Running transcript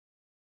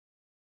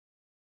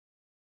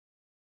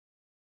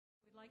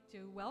like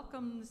to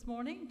welcome this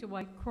morning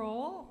Dwight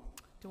Crowell.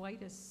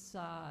 Dwight is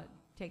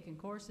taking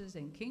courses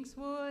in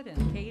Kingswood and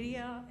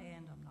Acadia,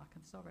 and I'm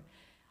knocking this over.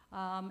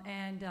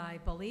 And I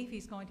believe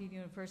he's going to the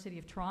University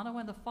of Toronto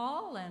in the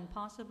fall and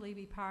possibly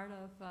be part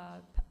of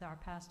our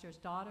pastor's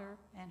daughter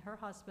and her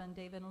husband,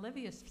 David and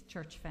Olivia's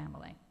church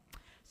family.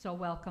 So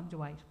welcome,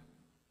 Dwight.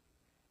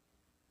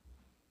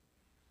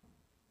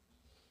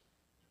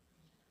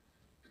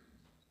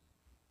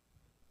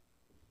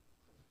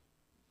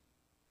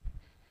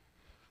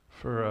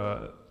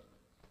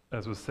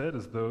 As was said,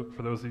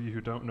 for those of you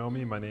who don't know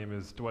me, my name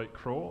is Dwight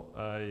Crowell.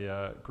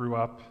 I grew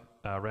up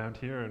around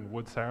here in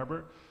Woods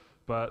Harbor,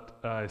 but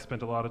I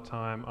spent a lot of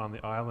time on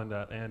the island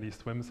at Andy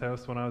Swim's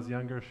house when I was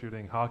younger,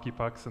 shooting hockey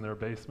pucks in their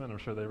basement. I'm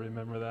sure they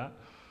remember that.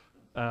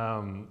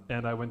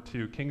 And I went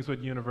to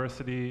Kingswood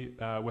University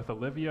with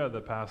Olivia,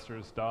 the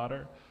pastor's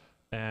daughter,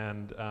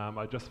 and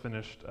I just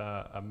finished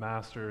a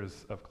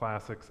Master's of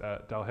Classics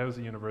at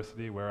Dalhousie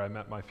University, where I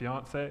met my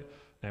fiance,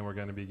 and we're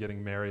going to be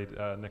getting married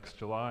next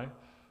July.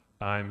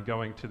 I'm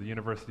going to the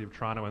University of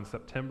Toronto in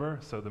September,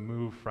 so the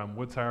move from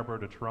Woods Harbor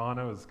to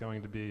Toronto is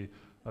going to be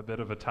a bit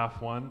of a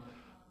tough one,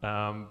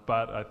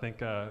 but I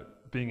think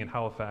being in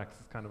Halifax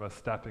is kind of a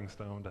stepping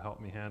stone to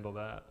help me handle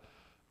that.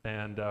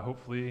 And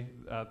hopefully,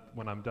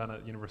 when I'm done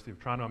at University of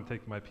Toronto, I'm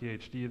taking my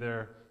PhD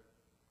there,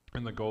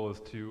 and the goal is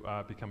to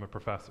become a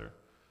professor.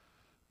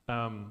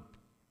 But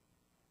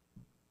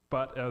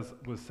as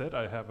was said,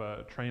 I have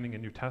a training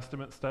in New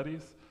Testament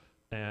studies,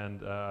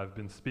 and I've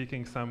been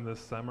speaking some this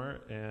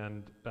summer,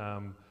 and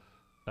I'm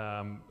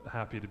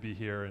happy to be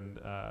here and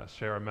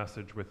share a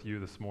message with you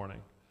this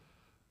morning.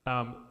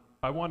 I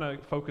want to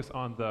focus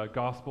on the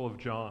Gospel of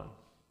John.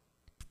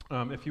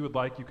 If you would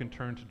like, you can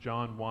turn to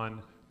John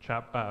 1,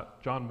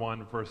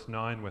 verse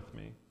 9 with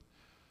me,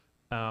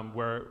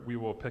 where we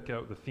will pick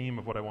out the theme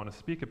of what I want to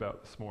speak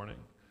about this morning.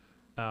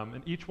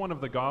 In each one of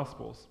the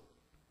Gospels,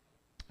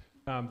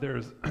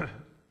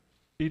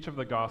 each of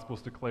the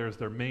Gospels declares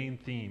their main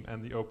theme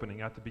and the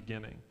opening at the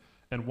beginning.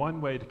 And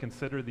one way to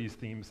consider these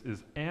themes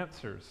is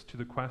answers to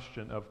the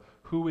question of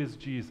who is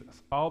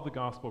Jesus. All the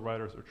Gospel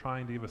writers are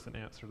trying to give us an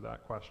answer to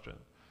that question.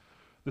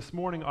 This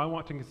morning, I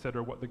want to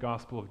consider what the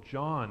Gospel of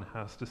John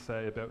has to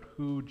say about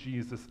who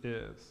Jesus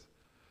is.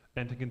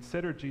 And to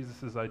consider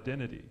Jesus'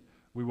 identity,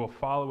 we will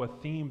follow a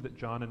theme that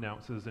John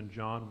announces in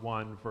John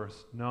 1,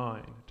 verse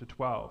 9 to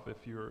 12.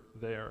 If you're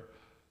there,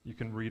 you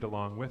can read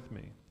along with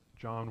me.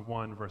 John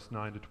 1, verse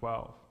 9 to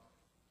 12.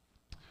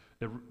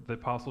 The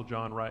Apostle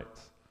John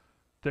writes,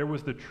 "There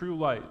was the true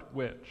light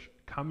which,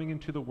 coming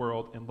into the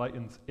world,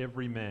 enlightens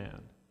every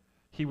man.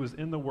 He was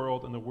in the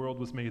world, and the world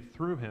was made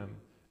through him,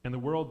 and the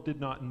world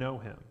did not know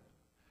him.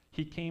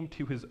 He came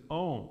to his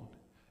own,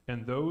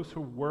 and those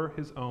who were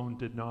his own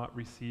did not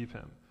receive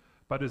him.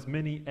 But as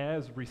many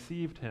as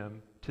received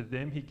him, to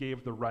them he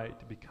gave the right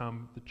to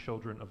become the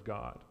children of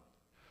God."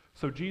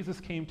 So Jesus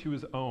came to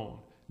his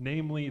own,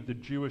 namely the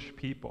Jewish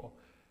people.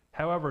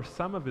 However,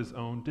 some of his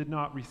own did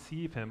not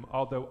receive him,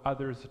 although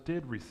others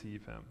did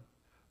receive him.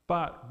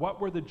 But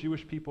what were the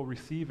Jewish people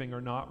receiving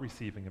or not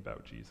receiving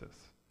about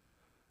Jesus?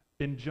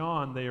 In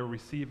John, they are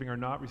receiving or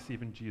not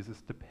receiving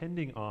Jesus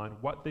depending on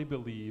what they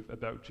believe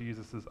about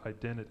Jesus'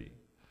 identity.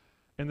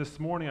 And this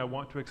morning, I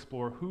want to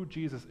explore who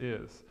Jesus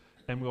is,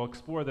 and we'll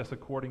explore this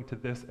according to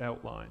this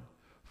outline.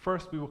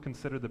 First, we will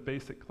consider the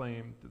basic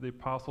claim that the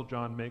Apostle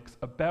John makes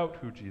about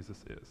who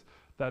Jesus is.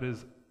 That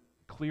is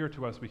clear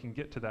to us. We can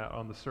get to that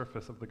on the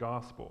surface of the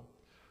gospel.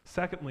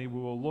 Secondly,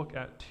 we will look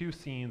at two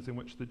scenes in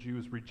which the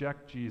Jews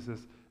reject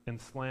Jesus and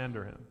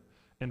slander him.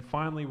 And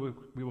finally,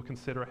 we will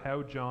consider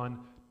how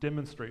John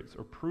demonstrates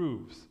or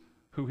proves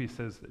who he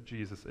says that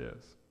Jesus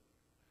is.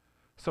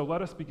 So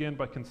let us begin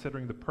by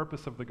considering the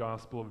purpose of the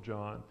Gospel of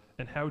John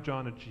and how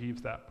John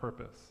achieves that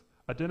purpose.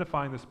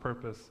 Identifying this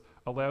purpose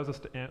allows us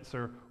to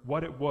answer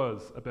what it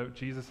was about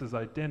Jesus'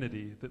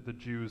 identity that the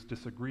Jews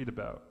disagreed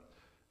about.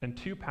 And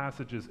two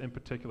passages in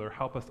particular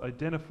help us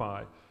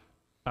identify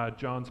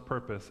John's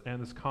purpose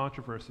and this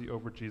controversy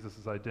over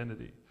Jesus'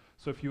 identity.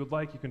 So if you would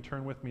like, you can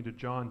turn with me to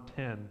John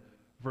 10,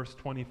 verse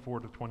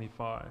 24 to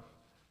 25.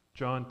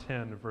 John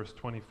 10, verse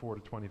 24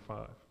 to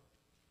 25.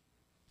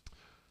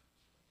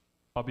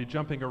 I'll be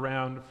jumping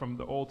around from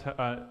the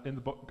in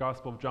the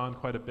Gospel of John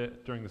quite a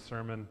bit during the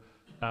sermon,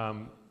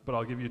 but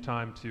I'll give you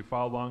time to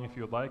follow along if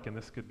you would like, and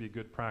this could be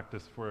good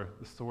practice for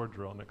the sword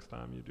drill next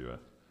time you do it.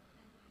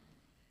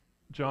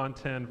 John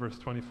 10, verse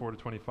 24 to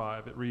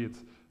 25, it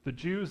reads, "The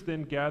Jews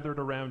then gathered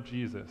around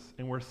Jesus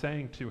and were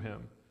saying to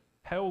him,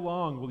 'How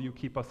long will you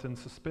keep us in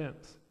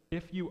suspense?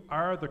 If you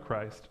are the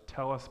Christ,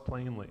 tell us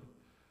plainly.'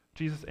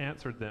 Jesus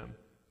answered them,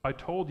 'I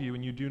told you,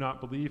 and you do not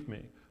believe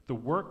me. The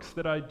works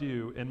that I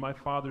do in my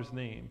Father's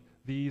name,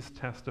 these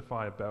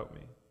testify about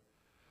me.'"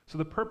 So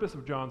the purpose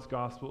of John's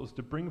gospel is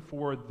to bring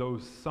forward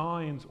those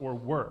signs or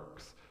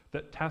works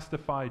that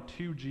testify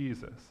to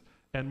Jesus,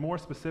 and more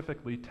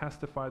specifically,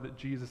 testify that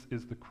Jesus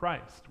is the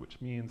Christ, which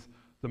means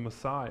the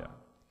Messiah.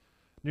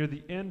 Near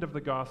the end of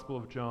the Gospel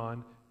of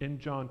John, in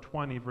John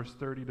 20, verse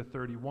 30 to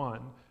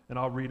 31, and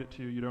I'll read it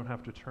to you, you don't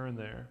have to turn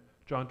there.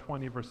 John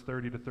 20, verse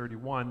 30 to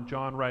 31,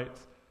 John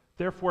writes,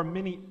 "Therefore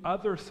many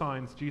other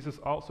signs Jesus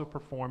also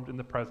performed in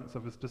the presence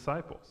of his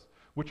disciples,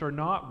 which are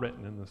not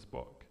written in this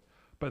book.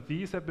 But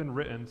these have been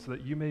written so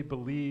that you may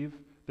believe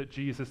that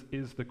Jesus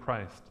is the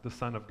Christ, the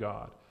Son of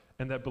God,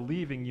 and that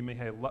believing you may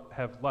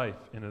have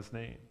life in his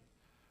name."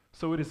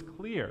 So it is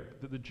clear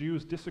that the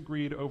Jews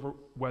disagreed over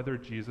whether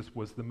Jesus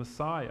was the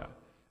Messiah.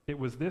 It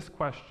was this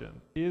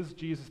question, is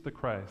Jesus the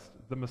Christ,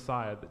 the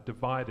Messiah, that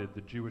divided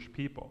the Jewish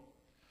people.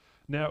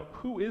 Now,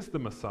 who is the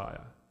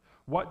Messiah?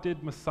 What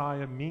did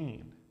Messiah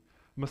mean?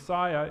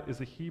 Messiah is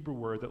a Hebrew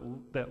word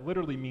that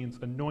literally means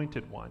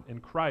anointed one,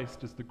 and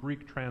Christ is the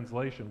Greek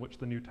translation, which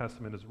the New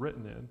Testament is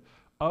written in,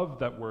 of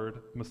that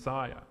word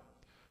Messiah.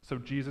 So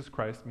Jesus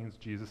Christ means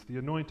Jesus the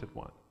anointed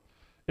one.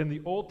 In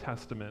the Old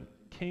Testament,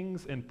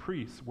 kings and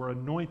priests were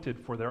anointed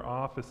for their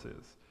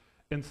offices.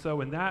 And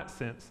so in that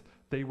sense,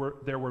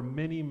 there were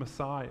many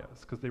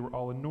messiahs because they were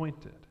all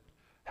anointed.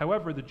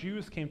 However, the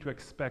Jews came to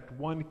expect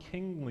one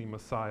kingly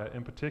Messiah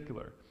in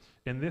particular,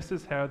 and this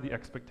is how the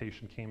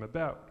expectation came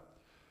about.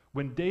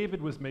 When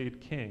David was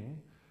made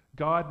king,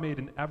 God made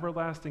an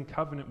everlasting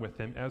covenant with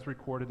him as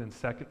recorded in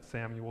 2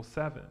 Samuel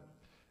 7.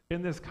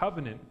 In this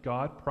covenant,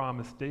 God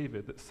promised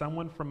David that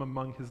someone from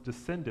among his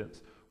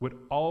descendants would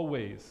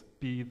always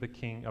be the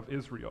king of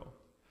Israel.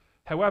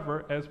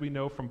 However, as we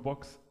know from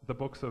the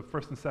books of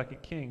 1st and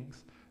 2nd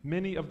Kings,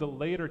 many of the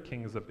later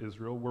kings of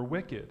Israel were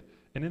wicked,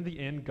 and in the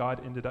end,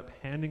 God ended up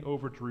handing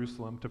over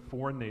Jerusalem to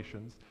foreign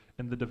nations,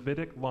 and the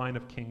Davidic line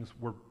of kings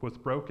was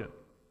broken.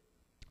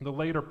 The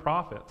later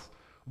prophets,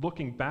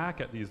 looking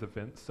back at these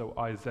events, so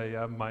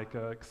Isaiah,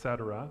 Micah,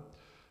 etc.,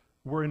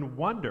 were in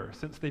wonder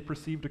since they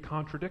perceived a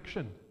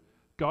contradiction.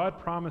 God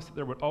promised that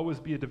there would always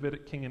be a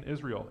Davidic king in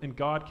Israel, and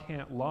God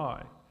can't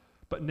lie.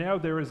 But now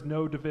there is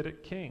no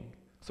Davidic king,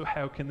 so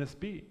how can this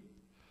be?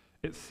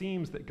 It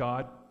seems that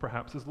God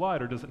perhaps has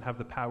lied or doesn't have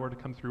the power to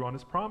come through on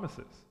his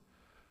promises.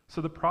 So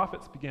the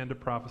prophets began to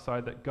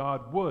prophesy that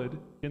God would,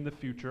 in the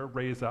future,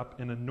 raise up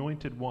an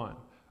anointed one,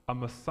 a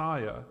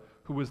Messiah,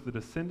 who was the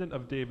descendant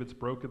of David's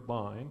broken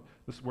line.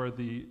 This is where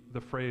the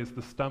phrase,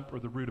 the stump or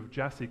the root of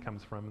Jesse,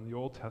 comes from in the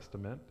Old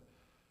Testament.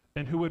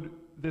 And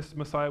this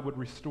Messiah would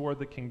restore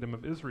the kingdom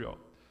of Israel.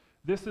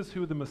 This is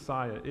who the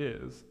Messiah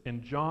is,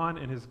 and John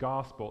in his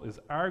gospel is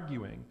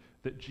arguing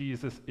that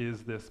Jesus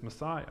is this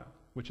Messiah,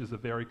 which is a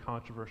very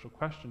controversial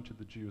question to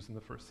the Jews in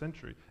the first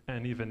century.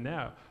 And even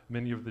now,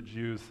 many of the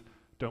Jews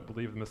don't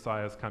believe the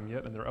Messiah has come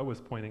yet, and they're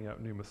always pointing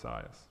out new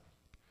Messiahs.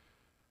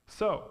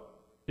 So,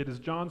 it is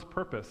John's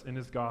purpose in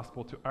his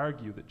gospel to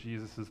argue that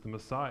Jesus is the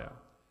Messiah.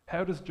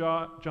 How does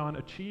John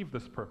achieve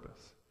this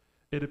purpose?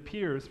 It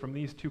appears from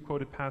these two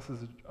quoted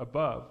passages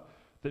above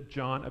that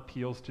John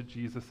appeals to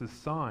Jesus'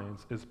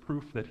 signs as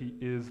proof that he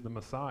is the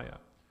Messiah.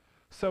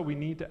 So we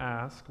need to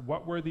ask,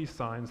 what were these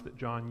signs that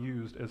John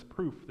used as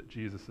proof that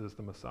Jesus is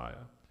the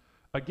Messiah?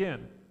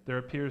 Again, there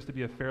appears to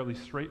be a fairly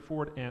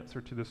straightforward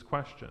answer to this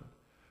question.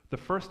 The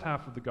first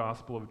half of the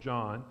Gospel of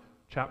John,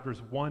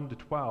 chapters 1 to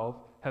 12,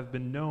 have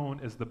been known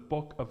as the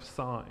Book of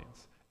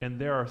Signs, and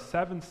there are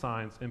 7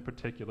 signs in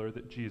particular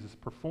that Jesus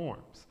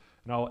performs,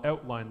 and I'll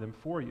outline them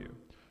for you.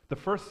 The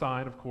first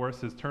sign, of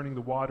course, is turning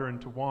the water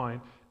into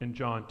wine in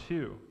John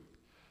 2,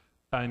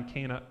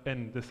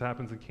 and this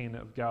happens in Cana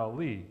of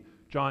Galilee.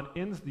 John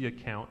ends the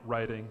account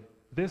writing,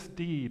 "This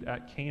deed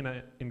at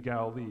Cana in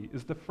Galilee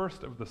is the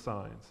first of the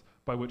signs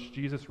by which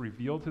Jesus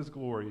revealed his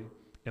glory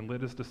and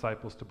led his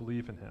disciples to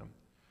believe in him."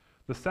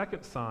 The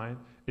second sign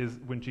is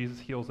when Jesus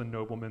heals a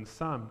nobleman's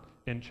son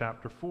in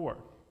chapter 4.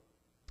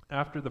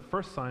 After the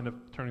first sign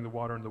of turning the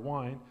water into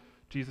wine,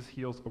 Jesus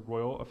heals a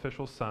royal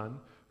official's son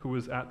who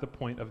was at the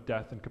point of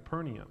death in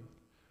Capernaum.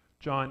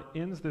 John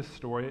ends this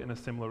story in a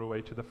similar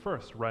way to the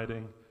first,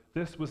 writing,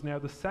 "This was now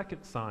the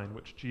second sign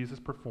which Jesus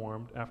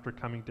performed after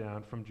coming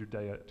down from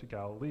Judea to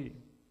Galilee."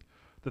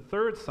 The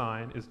third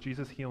sign is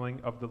Jesus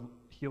healing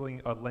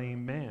a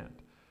lame man.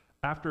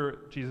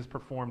 After Jesus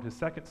performed his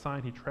second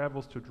sign, he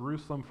travels to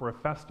Jerusalem for a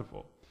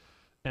festival.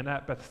 And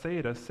at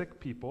Bethsaida, sick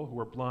people who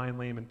were blind,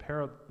 lame, and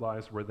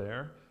paralyzed were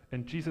there,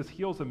 and Jesus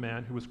heals a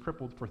man who was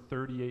crippled for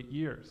 38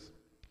 years.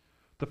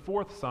 The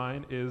fourth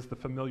sign is the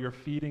familiar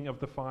feeding of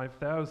the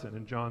 5,000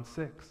 in John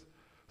 6.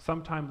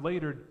 Sometime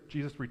later,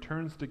 Jesus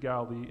returns to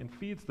Galilee and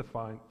feeds the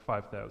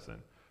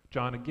 5,000.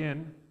 John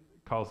again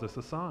calls this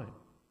a sign.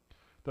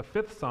 The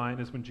fifth sign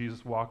is when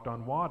Jesus walked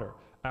on water.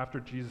 After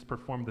Jesus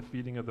performed the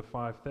feeding of the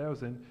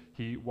 5,000,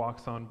 he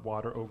walks on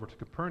water over to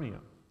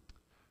Capernaum.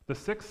 The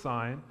sixth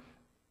sign,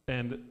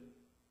 and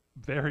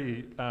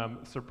very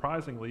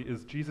surprisingly,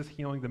 is Jesus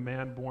healing the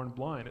man born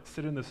blind. It's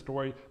said in the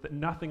story that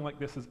nothing like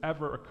this has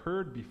ever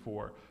occurred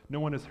before. No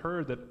one has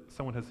heard that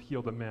someone has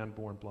healed a man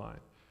born blind.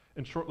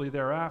 And shortly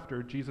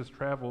thereafter, Jesus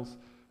travels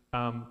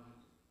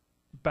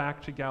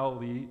back to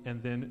Galilee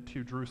and then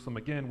to Jerusalem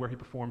again, where he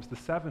performs the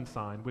seventh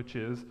sign, which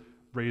is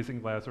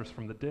raising Lazarus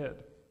from the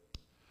dead.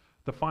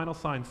 The final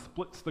sign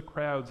splits the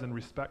crowds in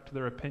respect to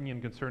their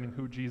opinion concerning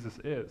who Jesus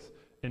is.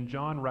 And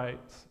John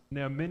writes,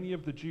 "Now many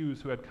of the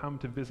Jews who had come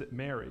to visit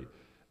Mary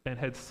and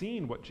had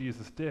seen what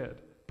Jesus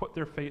did put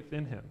their faith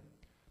in him.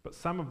 But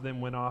some of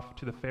them went off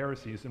to the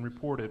Pharisees and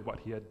reported what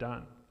he had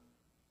done.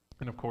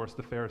 And of course,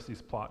 the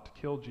Pharisees plot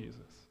to kill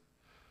Jesus.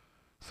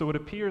 So it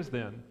appears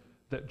then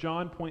that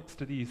John points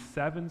to these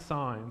 7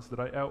 signs that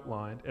I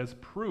outlined as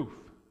proof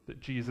that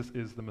Jesus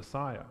is the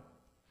Messiah.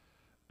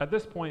 At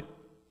this point,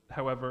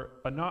 however,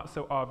 a not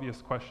so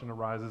obvious question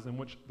arises, in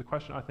which the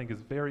question I think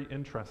is very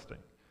interesting,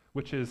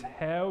 which is,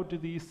 how do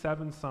these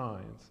 7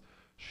 signs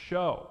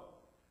show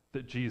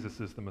that Jesus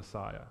is the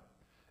Messiah?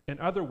 In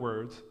other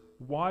words,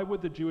 why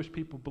would the Jewish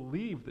people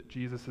believe that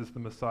Jesus is the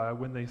Messiah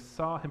when they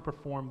saw him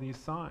perform these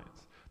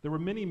signs? There were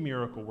many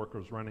miracle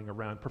workers running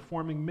around,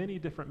 performing many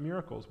different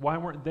miracles. Why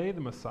weren't they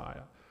the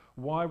Messiah?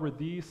 Why were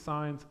these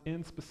signs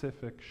in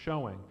specific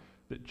showing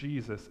that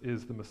Jesus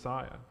is the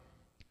Messiah?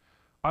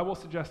 I will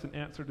suggest an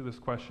answer to this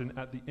question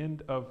at the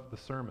end of the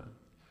sermon.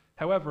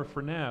 However,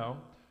 for now,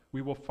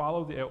 we will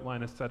follow the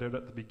outline as set out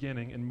at the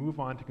beginning and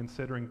move on to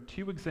considering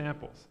 2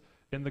 examples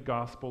in the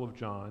Gospel of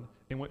John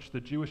in which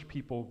the Jewish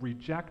people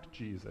reject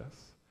Jesus.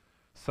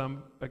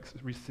 Some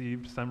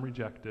received, some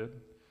rejected.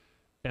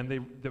 And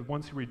the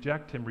ones who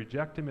reject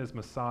him as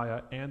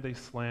Messiah, and they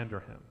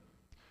slander him.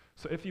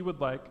 So if you would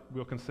like,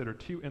 we'll consider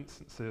 2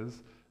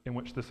 instances in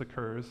which this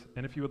occurs.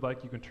 And if you would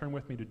like, you can turn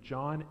with me to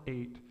John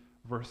 8,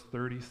 verse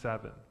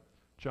 37.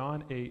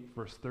 John 8,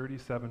 verse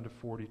 37 to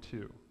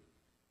 42.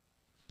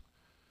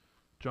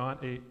 John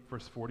 8,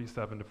 verse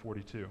 47 to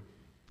 42.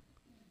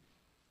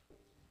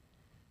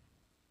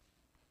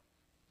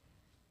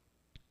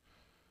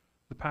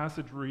 The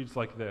passage reads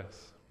like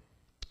this.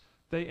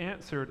 They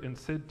answered and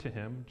said to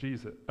him,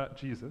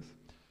 Jesus,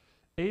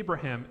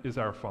 Abraham is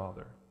our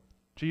father.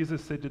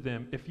 Jesus said to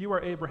them, if you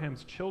are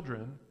Abraham's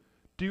children,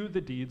 do the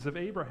deeds of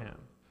Abraham.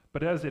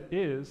 But as it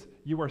is,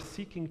 you are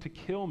seeking to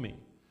kill me,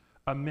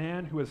 a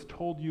man who has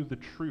told you the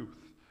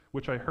truth,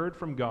 which I heard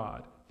from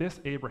God. This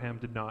Abraham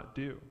did not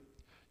do.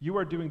 You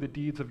are doing the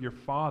deeds of your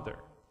father.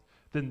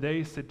 Then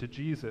they said to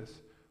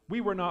Jesus, we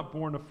were not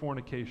born of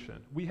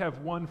fornication. We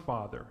have one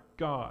Father,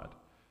 God.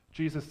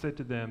 Jesus said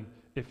to them,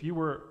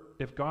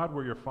 if God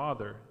were your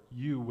Father,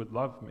 you would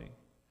love me.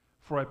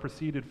 For I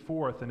proceeded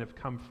forth and have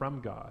come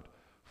from God.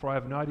 For I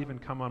have not even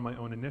come on my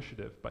own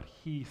initiative, but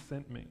he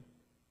sent me.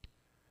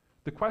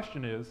 The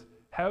question is,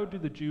 how do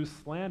the Jews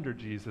slander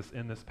Jesus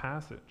in this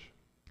passage?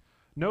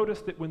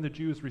 Notice that when the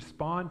Jews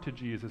respond to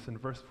Jesus in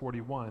verse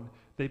 41,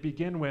 they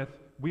begin with,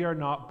 we are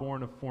not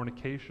born of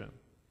fornication.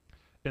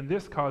 And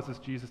this causes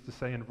Jesus to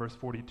say in verse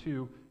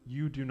 42,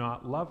 you do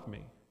not love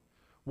me.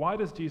 Why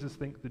does Jesus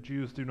think the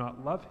Jews do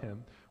not love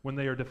him when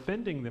they are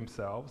defending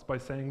themselves by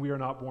saying we are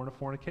not born of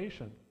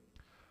fornication?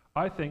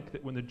 I think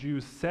that when the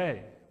Jews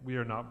say we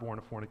are not born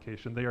of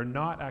fornication, they are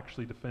not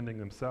actually defending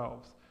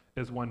themselves,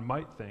 as one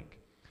might think,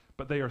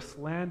 but they are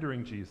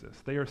slandering Jesus.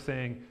 They are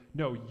saying,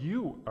 no,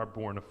 you are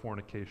born of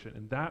fornication,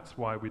 and that's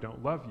why we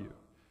don't love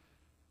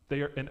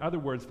you. In other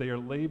words, they are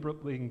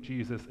labeling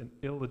Jesus an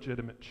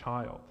illegitimate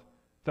child.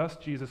 Thus,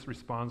 Jesus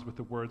responds with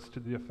the words to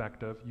the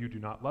effect of, you do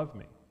not love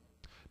me.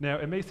 Now,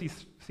 it may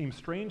seem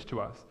strange to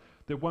us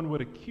that one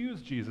would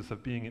accuse Jesus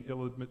of being an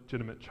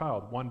illegitimate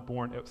child, one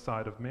born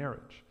outside of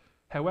marriage.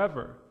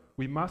 However,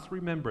 we must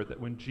remember that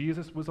when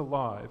Jesus was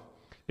alive,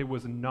 it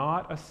was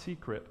not a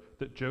secret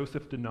that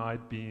Joseph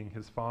denied being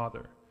his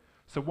father.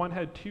 So one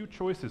had 2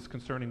 choices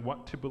concerning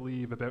what to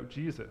believe about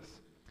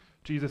Jesus.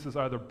 Jesus is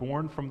either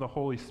born from the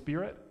Holy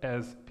Spirit,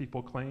 as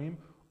people claim,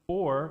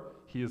 or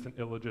he is an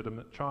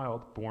illegitimate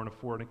child born of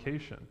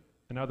fornication.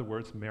 In other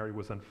words, Mary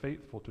was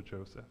unfaithful to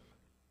Joseph.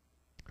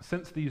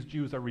 Since these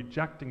Jews are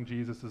rejecting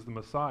Jesus as the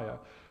Messiah,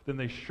 then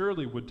they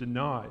surely would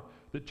deny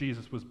that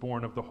Jesus was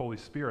born of the Holy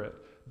Spirit.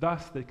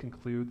 Thus, they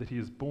conclude that he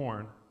is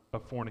born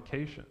of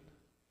fornication.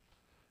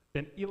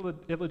 An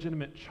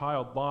illegitimate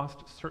child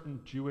lost certain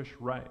Jewish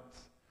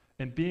rights,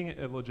 and being an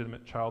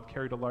illegitimate child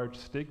carried a large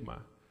stigma.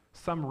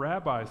 Some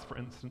rabbis, for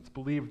instance,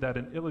 believed that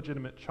an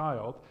illegitimate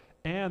child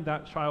and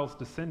that child's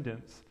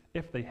descendants,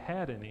 if they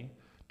had any,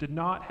 did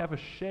not have a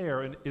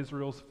share in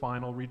Israel's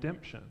final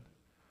redemption.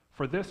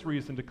 For this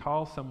reason, to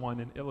call someone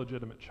an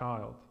illegitimate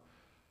child,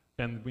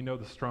 and we know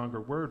the stronger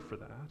word for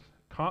that,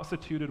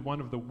 constituted one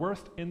of the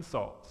worst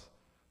insults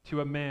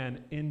to a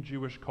man in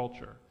Jewish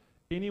culture.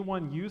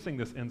 Anyone using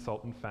this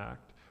insult, in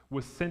fact,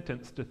 was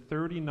sentenced to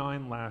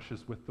 39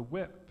 lashes with the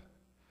whip.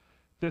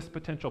 This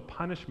potential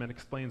punishment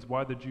explains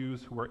why the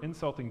Jews who are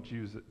insulting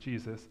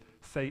Jesus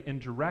say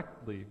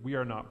indirectly, we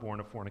are not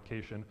born of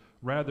fornication,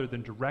 rather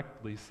than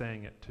directly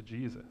saying it to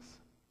Jesus.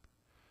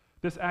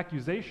 This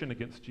accusation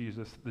against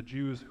Jesus the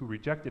Jews who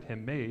rejected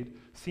him made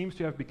seems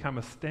to have become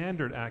a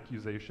standard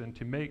accusation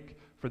to make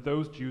for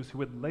those Jews who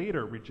would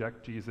later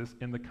reject Jesus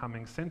in the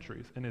coming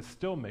centuries, and is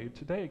still made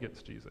today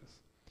against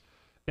Jesus.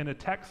 In a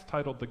text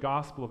titled The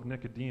Gospel of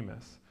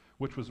Nicodemus,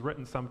 which was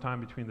written sometime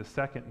between the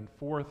 2nd and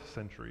 4th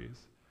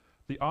centuries,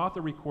 the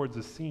author records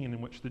a scene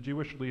in which the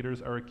Jewish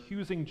leaders are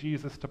accusing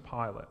Jesus to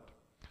Pilate.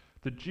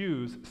 The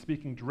Jews,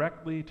 speaking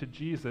directly to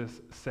Jesus,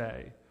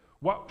 say,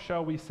 what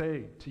shall we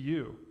say to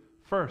you?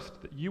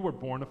 First, that you were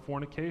born of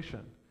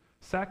fornication.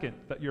 Second,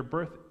 that your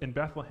birth in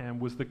Bethlehem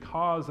was the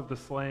cause of the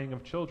slaying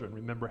of children.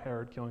 Remember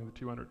Herod killing the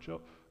 200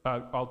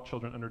 all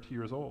children under 2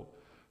 years old.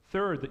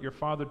 Third, that your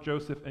father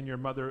Joseph and your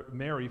mother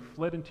Mary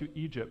fled into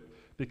Egypt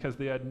because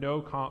they had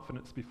no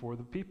confidence before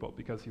the people,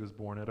 because he was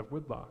born out of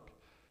wedlock.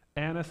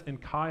 Annas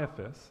and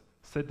Caiaphas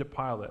said to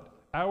Pilate,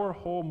 our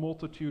whole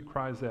multitude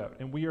cries out,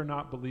 and we are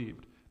not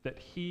believed, that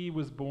he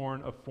was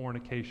born of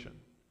fornication.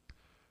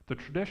 The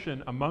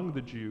tradition among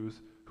the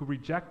Jews who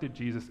rejected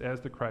Jesus as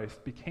the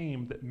Christ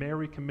became that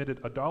Mary committed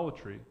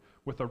idolatry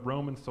with a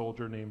Roman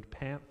soldier named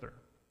Panther.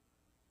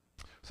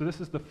 So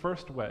this is the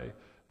first way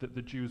that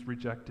the Jews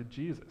rejected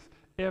Jesus.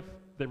 If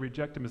they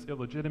reject him as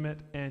illegitimate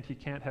and he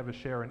can't have a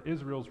share in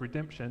Israel's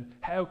redemption,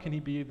 how can he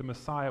be the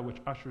Messiah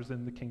which ushers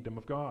in the kingdom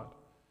of God?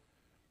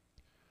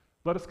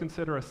 Let us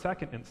consider a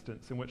second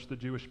instance in which the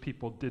Jewish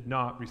people did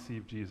not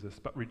receive Jesus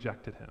but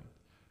rejected him.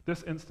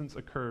 This instance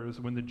occurs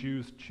when the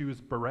Jews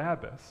choose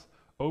Barabbas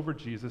over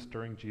Jesus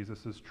during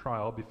Jesus'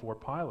 trial before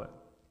Pilate.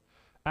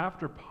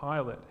 After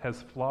Pilate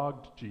has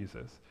flogged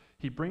Jesus,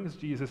 he brings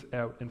Jesus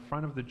out in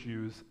front of the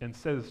Jews and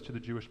says to the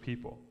Jewish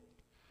people,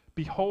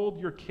 behold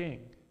your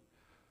king.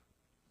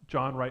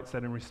 John writes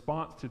that in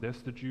response to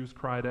this, the Jews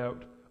cried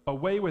out,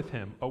 away with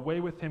him,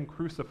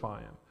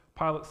 crucify him.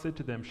 Pilate said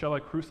to them, shall I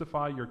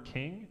crucify your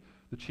king?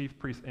 The chief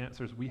priest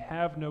answers, we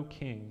have no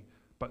king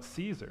but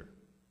Caesar.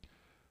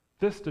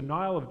 This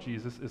denial of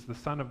Jesus as the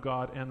Son of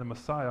God and the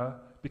Messiah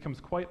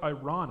becomes quite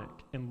ironic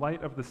in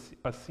light of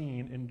a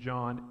scene in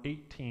John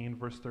 18,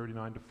 verse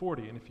 39 to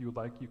 40. And if you would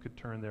like, you could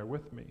turn there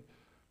with me.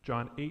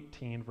 John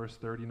 18, verse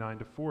 39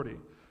 to 40.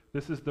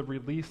 This is the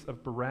release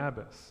of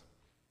Barabbas.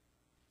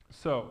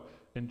 So,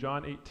 in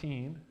John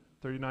 18,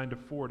 39 to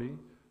 40,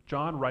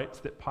 John writes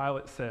that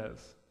Pilate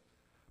says,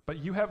 but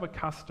you have a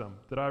custom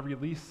that I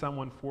release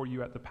someone for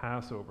you at the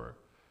Passover.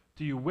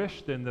 Do you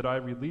wish then that I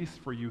release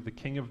for you the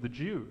King of the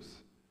Jews?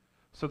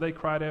 So they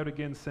cried out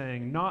again,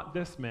 saying, not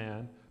this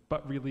man,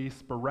 but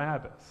release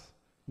Barabbas.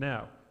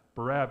 Now,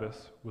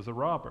 Barabbas was a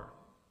robber.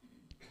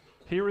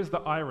 Here is the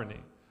irony.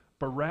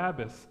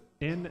 Barabbas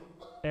in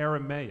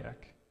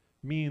Aramaic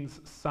means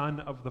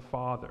son of the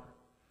Father.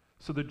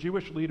 So the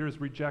Jewish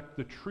leaders reject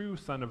the true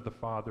Son of the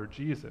Father,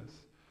 Jesus,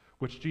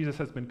 which Jesus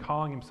has been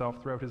calling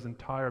himself throughout his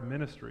entire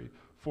ministry,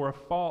 for a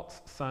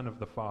false Son of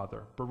the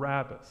Father,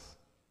 Barabbas.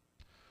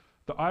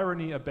 The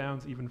irony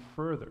abounds even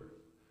further.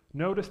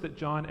 Notice that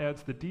John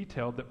adds the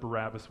detail that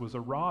Barabbas was a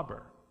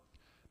robber.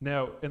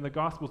 Now, in the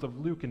Gospels of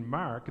Luke and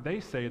Mark,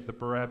 they say that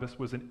Barabbas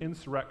was an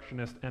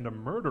insurrectionist and a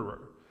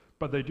murderer,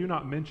 but they do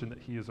not mention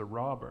that he is a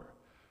robber.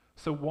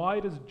 So why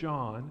does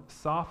John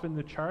soften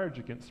the charge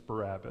against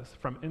Barabbas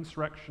from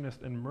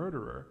insurrectionist and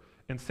murderer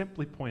and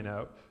simply point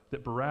out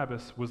that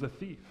Barabbas was a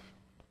thief?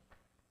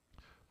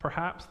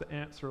 Perhaps the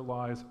answer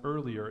lies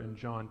earlier in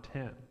John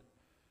 10.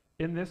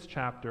 In this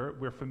chapter,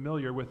 we're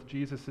familiar with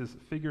Jesus'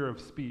 figure of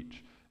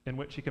speech in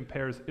which he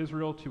compares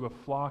Israel to a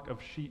flock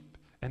of sheep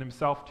and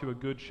himself to a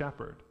good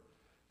shepherd.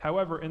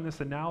 However, in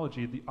this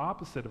analogy, the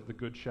opposite of the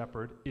good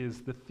shepherd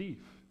is the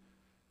thief.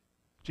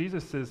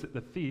 Jesus says that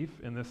the thief,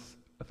 in this,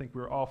 I think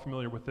we're all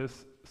familiar with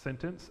this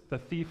sentence, the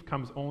thief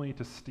comes only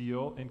to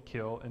steal and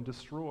kill and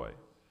destroy.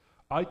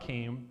 I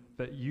came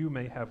that you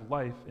may have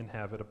life and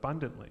have it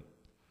abundantly.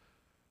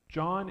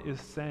 John is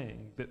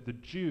saying that the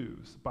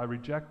Jews, by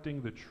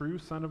rejecting the true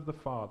Son of the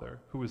Father,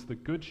 who is the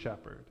good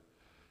shepherd,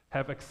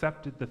 have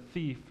accepted the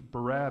thief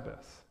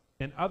Barabbas.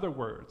 In other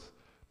words,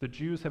 the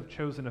Jews have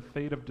chosen a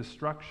fate of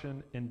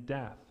destruction and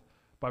death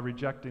by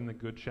rejecting the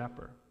good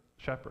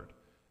shepherd.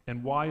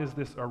 And why is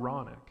this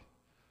ironic?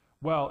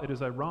 Well, it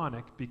is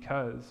ironic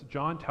because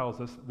John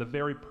tells us the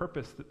very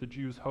purpose that the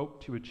Jews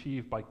hoped to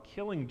achieve by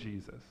killing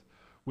Jesus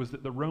was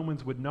that the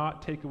Romans would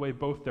not take away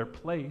both their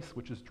place,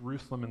 which is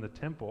Jerusalem and the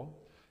temple,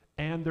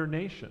 and their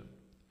nation.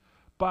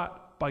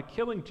 But by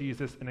killing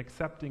Jesus and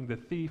accepting the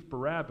thief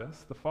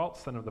Barabbas, the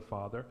false son of the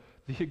Father,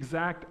 the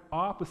exact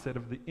opposite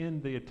of the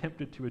end they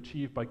attempted to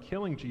achieve by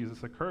killing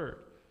Jesus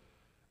occurred.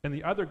 In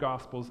the other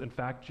Gospels, in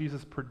fact,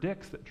 Jesus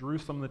predicts that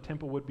Jerusalem and the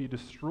temple would be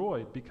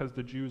destroyed because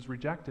the Jews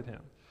rejected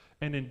him.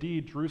 And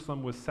indeed,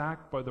 Jerusalem was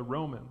sacked by the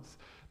Romans.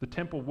 The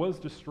temple was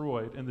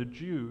destroyed, and the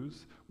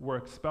Jews were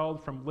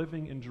expelled from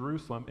living in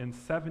Jerusalem in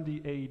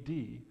 70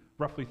 AD,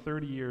 roughly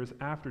 30 years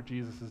after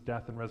Jesus'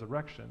 death and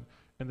resurrection,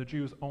 and the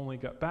Jews only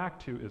got back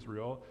to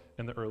Israel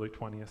in the early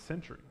 20th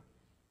century.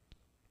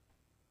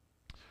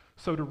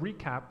 So to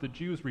recap, the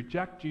Jews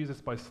reject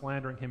Jesus by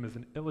slandering him as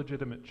an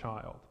illegitimate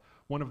child,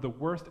 one of the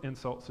worst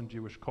insults in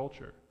Jewish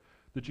culture.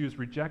 The Jews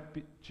reject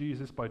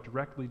Jesus by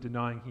directly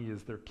denying he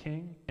is their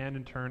king, and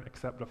in turn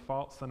accept a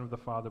false son of the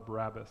Father,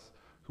 Barabbas,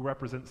 who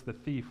represents the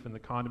thief in the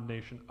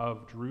condemnation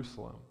of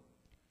Jerusalem.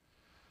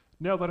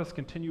 Now let us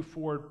continue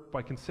forward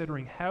by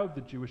considering how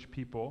the Jewish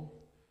people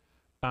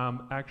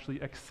actually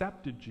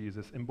accepted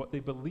Jesus and what they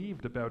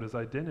believed about his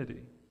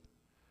identity.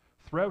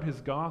 Throughout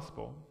his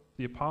gospel,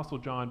 the Apostle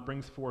John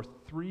brings forth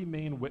three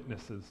main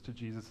witnesses to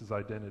Jesus'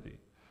 identity.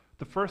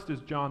 The first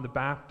is John the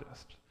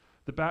Baptist.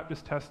 The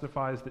Baptist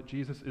testifies that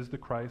Jesus is the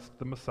Christ,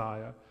 the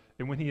Messiah,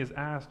 and when he is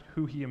asked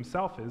who he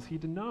himself is, he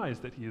denies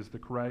that he is the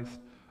Christ,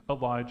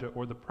 Elijah,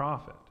 or the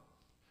prophet.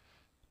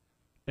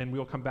 And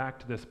we'll come back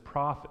to this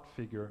prophet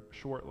figure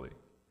shortly.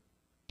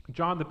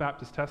 John the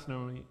Baptist's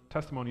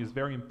testimony is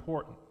very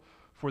important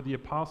for the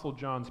Apostle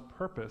John's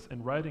purpose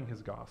in writing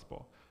his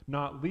gospel,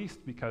 not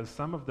least because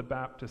some of the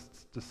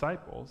Baptist's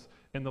disciples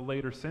in the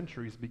later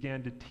centuries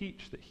began to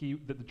teach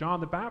that John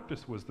the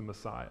Baptist was the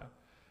Messiah.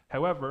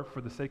 However,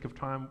 for the sake of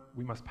time,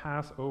 we must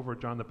pass over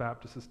John the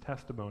Baptist's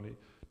testimony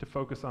to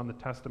focus on the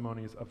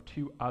testimonies of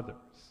two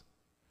others.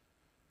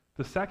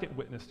 The second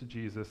witness to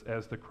Jesus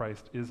as the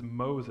Christ is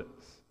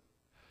Moses.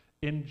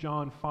 In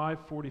John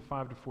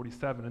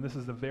 5:45-47, and this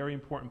is a very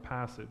important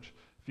passage.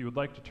 If you would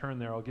like to turn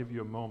there, I'll give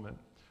you a moment.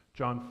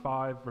 John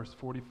 5, verse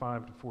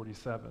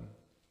 45-47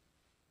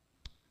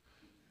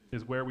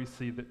 is where we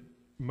see that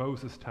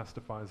Moses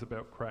testifies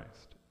about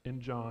Christ. In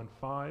John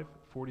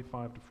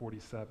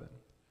 5:45-47.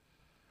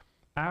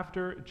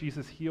 After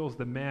Jesus heals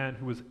the man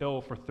who was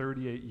ill for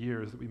 38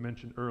 years that we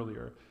mentioned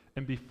earlier,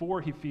 and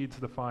before he feeds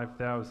the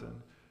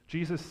 5,000,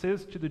 Jesus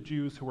says to the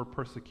Jews who were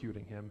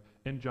persecuting him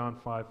in John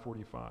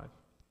 5:45,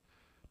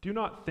 "Do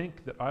not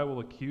think that I will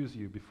accuse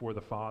you before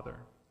the Father.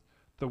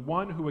 The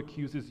one who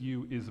accuses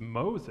you is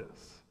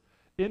Moses,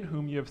 in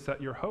whom you have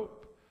set your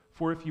hope.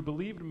 For if you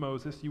believed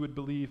Moses, you would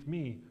believe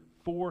me,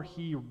 for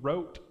he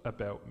wrote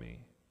about me.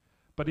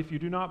 But if you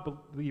do not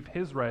believe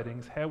his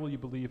writings, how will you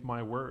believe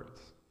my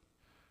words?"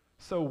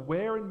 So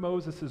where in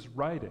Moses'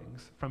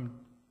 writings,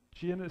 from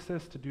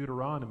Genesis to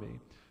Deuteronomy,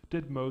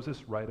 did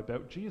Moses write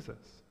about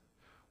Jesus?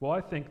 Well,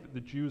 I think that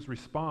the Jews'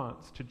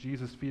 response to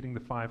Jesus feeding the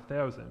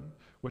 5,000,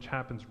 which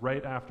happens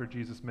right after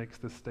Jesus makes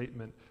this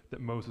statement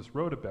that Moses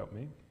wrote about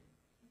me,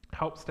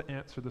 helps to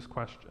answer this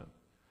question.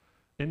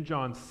 In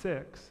John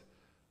 6,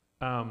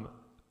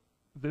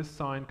 this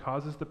sign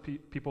causes the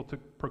people to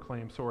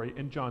proclaim,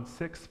 in John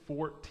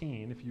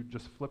 6:14, if you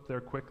just flip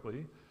there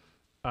quickly,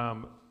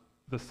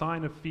 the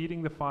sign of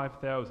feeding the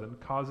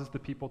 5,000 causes the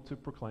people to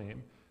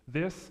proclaim,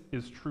 "This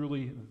is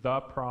truly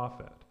the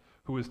prophet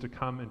who is to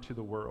come into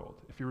the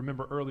world." If you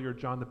remember earlier,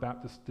 John the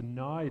Baptist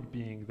denied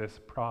being this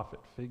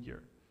prophet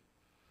figure.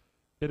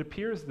 It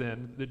appears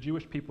then that the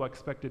Jewish people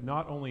expected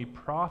not only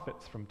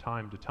prophets from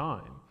time to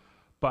time,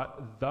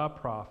 but the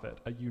prophet,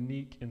 a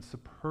unique and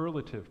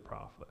superlative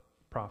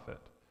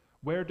prophet.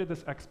 Where did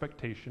this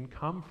expectation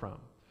come from?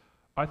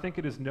 I think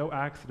it is no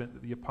accident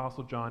that the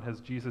Apostle John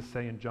has Jesus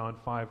say in John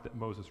 5 that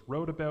Moses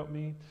wrote about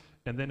me,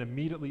 and then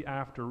immediately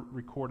after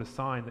record a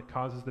sign that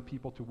causes the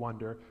people to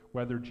wonder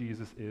whether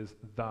Jesus is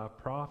the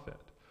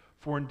prophet.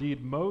 For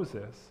indeed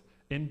Moses,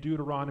 in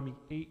Deuteronomy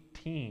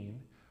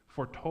 18,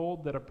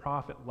 foretold that a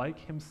prophet like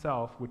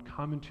himself would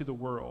come into the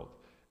world,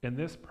 and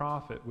this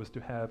prophet was to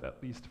have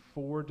at least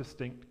 4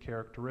 distinct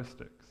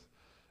characteristics.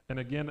 And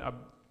again, I'm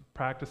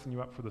practicing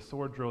you up for the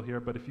sword drill here,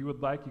 but if you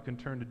would like, you can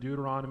turn to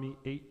Deuteronomy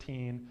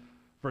 18,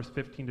 verse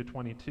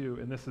 15-22,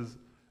 and this is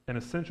an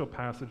essential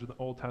passage in the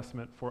Old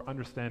Testament for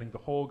understanding the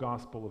whole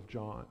Gospel of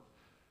John.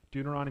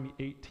 Deuteronomy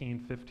 18,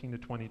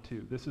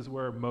 15-22. This is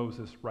where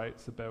Moses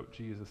writes about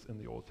Jesus in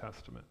the Old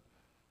Testament.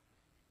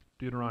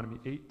 Deuteronomy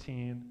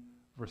 18,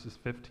 verses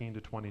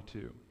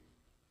 15-22.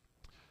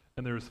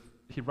 And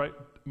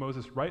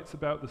Moses writes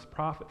about this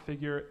prophet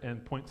figure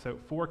and points out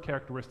 4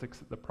 characteristics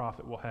that the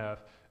prophet will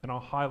have, and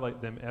I'll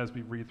highlight them as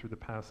we read through the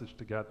passage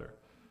together.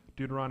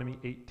 Deuteronomy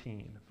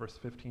 18, verse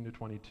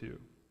 15-22.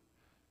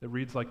 It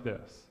reads like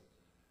this: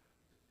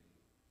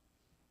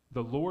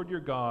 "The Lord your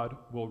God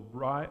will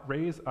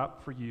raise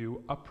up for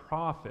you a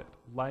prophet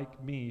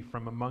like me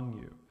from among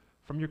you,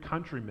 from your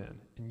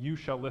countrymen, and you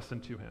shall listen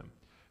to him.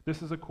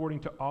 This is according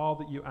to all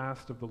that you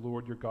asked of the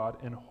Lord your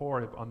God in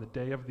Horeb on the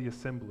day of the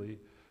assembly,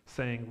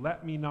 saying,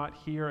 'Let me not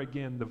hear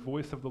again the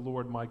voice of the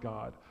Lord my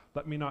God.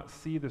 Let me not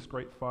see this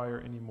great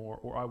fire anymore,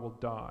 or I will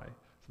die.'"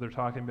 So they're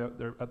talking about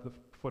they're at the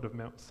foot of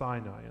Mount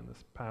Sinai in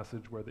this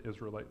passage where the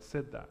Israelites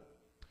said that.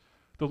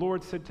 "The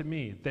Lord said to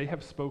me, 'They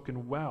have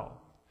spoken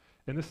well.'"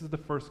 And this is the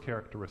first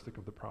characteristic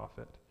of the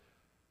prophet.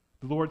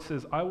 The Lord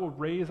says, "I will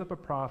raise up a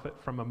prophet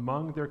from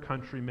among their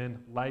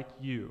countrymen like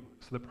you."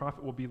 So the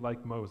prophet will be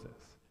like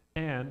Moses.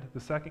 And the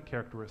second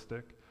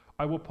characteristic,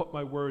 "I will put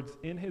my words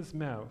in his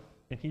mouth,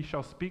 and he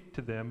shall speak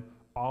to them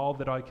all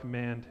that I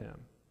command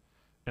him."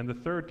 And the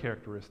third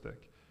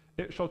characteristic,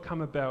 "It shall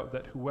come about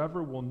that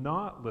whoever will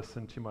not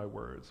listen to my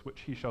words,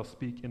 which he shall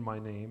speak in my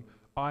name,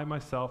 I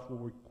myself will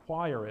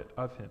require it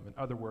of him." In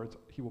other words,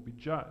 he will be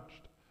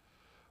judged.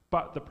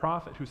 "But the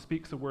prophet who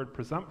speaks a word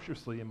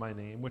presumptuously in my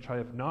name, which I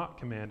have not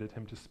commanded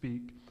him to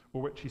speak,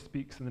 or which he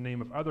speaks in the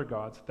name of other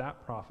gods,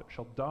 that prophet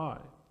shall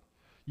die.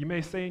 You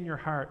may say in your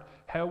heart,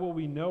 'How will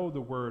we know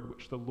the word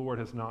which the Lord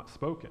has not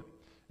spoken?'"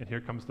 And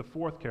here comes the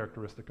fourth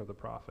characteristic of the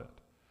prophet.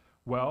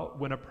 Well,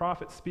 when a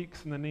prophet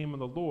speaks in the name of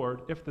the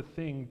Lord, if the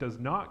thing does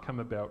not come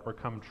about or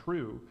come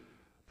true,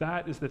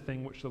 that is the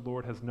thing which the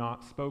Lord has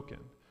not spoken.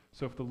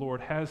 So if the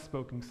Lord has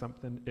spoken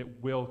something,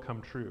 it will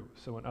come true.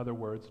 So in other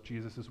words,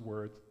 Jesus'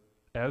 words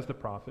as the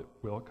prophet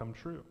will come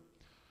true.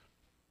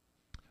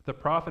 This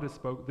prophet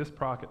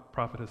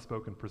has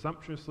spoken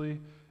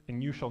presumptuously,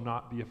 and you shall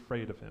not be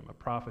afraid of him. A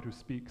prophet who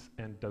speaks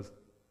and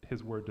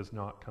his word does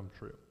not come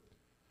true.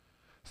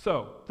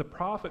 So, the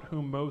prophet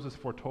whom Moses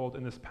foretold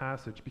in this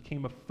passage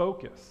became a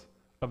focus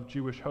of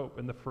Jewish hope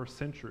in the first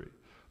century.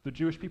 The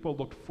Jewish people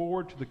looked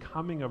forward to the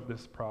coming of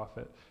this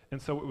prophet,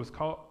 and so it was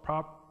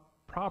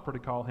proper to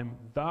call him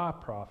the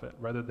prophet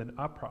rather than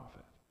a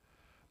prophet.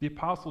 The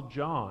Apostle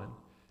John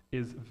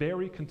is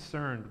very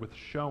concerned with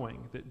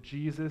showing that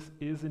Jesus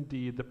is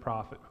indeed the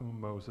prophet whom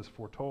Moses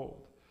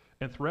foretold.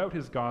 And throughout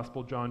his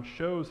gospel, John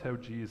shows how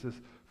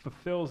Jesus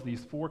fulfills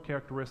these 4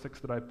 characteristics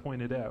that I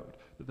pointed out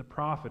that the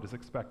prophet is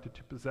expected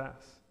to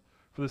possess.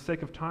 For the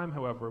sake of time,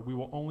 however, we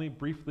will only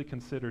briefly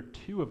consider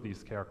 2 of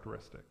these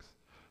characteristics.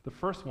 The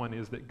first one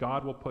is that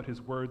God will put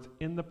his words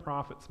in the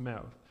prophet's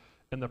mouth,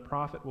 and the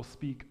prophet will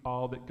speak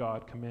all that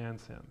God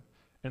commands him.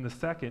 And the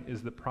second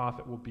is the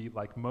prophet will be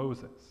like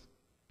Moses.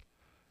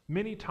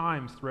 Many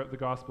times throughout the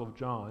Gospel of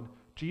John,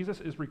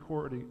 Jesus is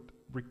recorded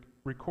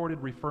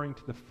referring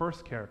to the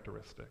first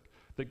characteristic,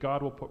 that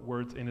God will put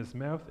words in his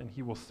mouth and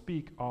he will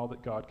speak all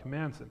that God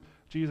commands him.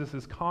 Jesus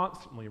is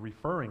constantly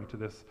referring to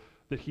this,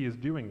 that he is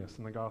doing this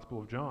in the Gospel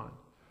of John.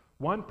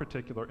 One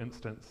particular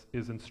instance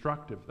is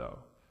instructive, though.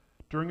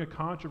 During a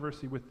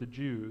controversy with the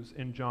Jews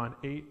in John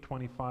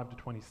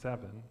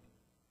 8:25-27,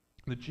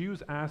 the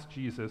Jews asked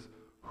Jesus,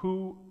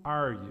 "Who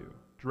are you?"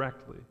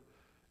 directly.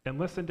 And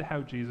listen to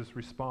how Jesus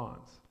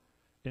responds.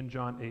 In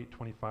John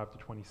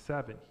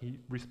 8:25-27, he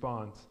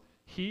responds,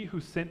 "He who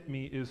sent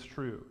me is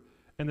true,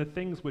 and the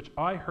things which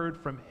I heard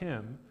from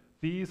him,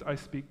 these I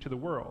speak to the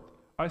world.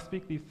 I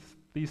speak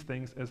these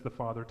things as the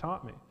Father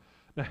taught me."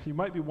 Now, you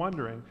might be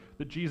wondering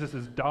that Jesus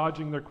is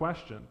dodging their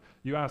question.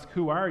 You ask,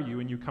 "Who are you?"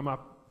 and you come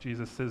up,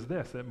 Jesus says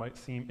this. It might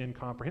seem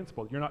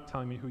incomprehensible. You're not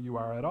telling me who you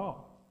are at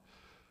all.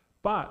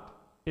 But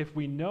if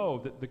we know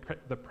that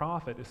the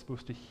prophet is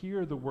supposed to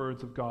hear the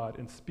words of God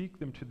and speak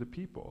them to the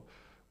people,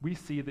 we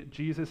see that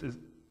Jesus is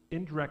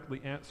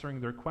indirectly answering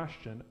their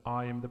question,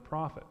 "I am the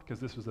prophet," because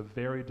this was a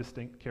very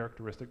distinct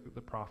characteristic that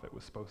the prophet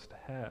was supposed to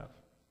have.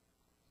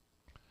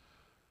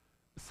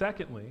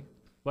 Secondly,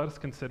 let us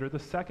consider the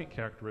second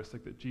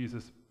characteristic that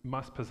Jesus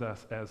must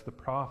possess as the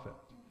prophet,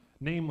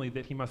 namely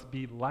that he must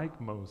be like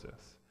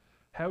Moses.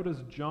 How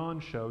does John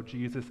show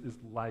Jesus is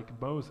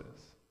like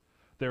Moses?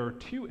 There are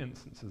 2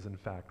 instances, in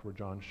fact, where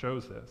John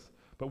shows this,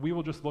 but we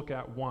will just look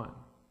at one.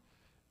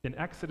 In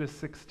Exodus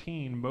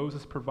 16,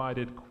 Moses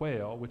provided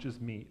quail, which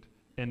is meat,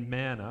 and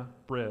manna,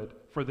 bread,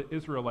 for the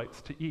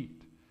Israelites to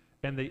eat,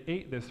 and they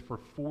ate this for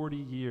 40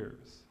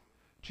 years.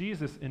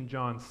 Jesus, in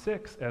John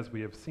 6, as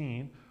we have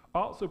seen,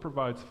 also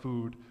provides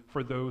food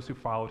for those who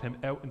followed him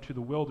out into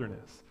the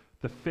wilderness,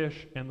 the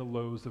fish and the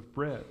loaves of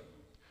bread.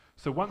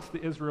 So once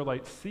the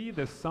Israelites see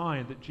this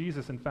sign that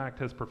Jesus, in fact,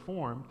 has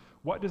performed,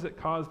 what does it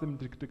cause them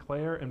to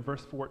declare in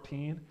verse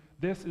 14?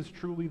 This is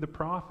truly the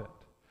prophet.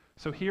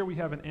 So here we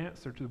have an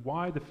answer to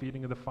why the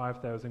feeding of the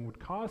 5,000 would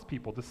cause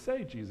people to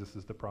say Jesus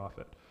is the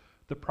prophet.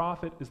 The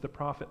prophet is the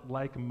prophet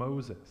like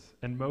Moses,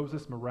 and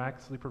Moses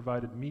miraculously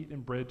provided meat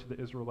and bread to the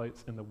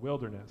Israelites in the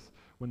wilderness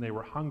when they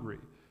were hungry,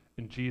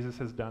 and Jesus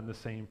has done the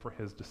same for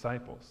his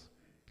disciples.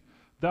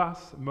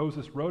 Thus,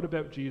 Moses wrote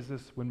about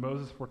Jesus when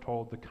Moses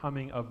foretold the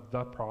coming of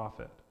the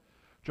prophet.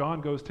 John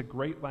goes to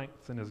great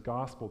lengths in his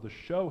gospel to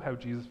show how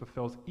Jesus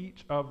fulfills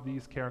each of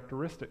these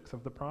characteristics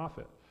of the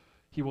prophet.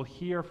 He will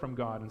hear from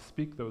God and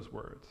speak those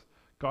words.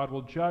 God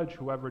will judge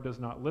whoever does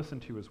not listen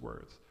to his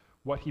words.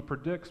 What he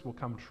predicts will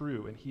come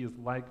true, and he is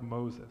like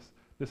Moses.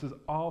 This is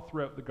all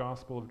throughout the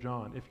Gospel of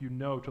John, if you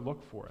know to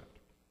look for it.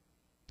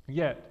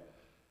 Yet,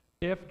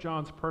 if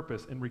John's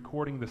purpose in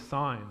recording the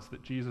signs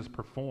that Jesus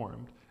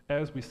performed,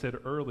 as we said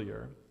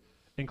earlier,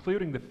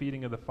 including the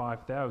feeding of the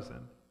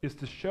 5,000, is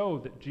to show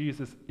that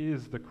Jesus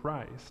is the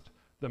Christ,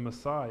 the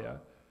Messiah,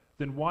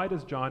 then why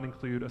does John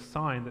include a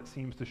sign that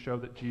seems to show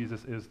that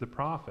Jesus is the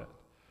prophet?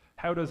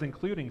 How does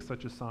including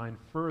such a sign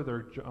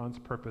further John's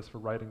purpose for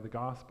writing the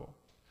gospel?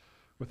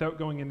 Without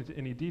going into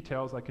any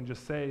details, I can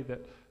just say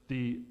that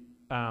the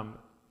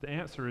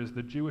answer is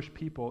the Jewish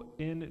people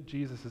in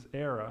Jesus'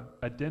 era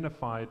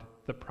identified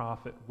the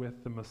prophet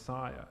with the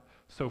Messiah.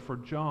 So for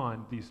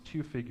John, these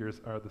 2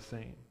 figures are the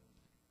same.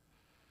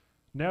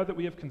 Now that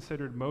we have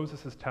considered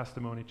Moses'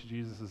 testimony to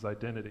Jesus'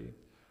 identity,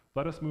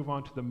 let us move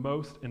on to the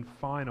most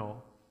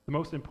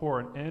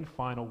important and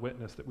final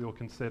witness that we will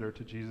consider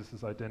to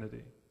Jesus'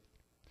 identity.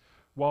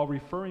 While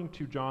referring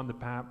to John the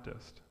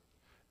Baptist,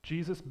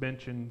 Jesus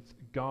mentions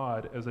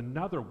God as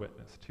another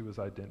witness to his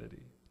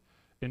identity.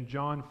 In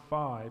John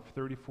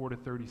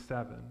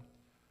 5:34-37,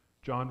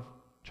 John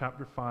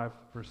chapter 5,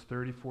 verse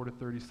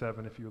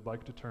 34-37, if you would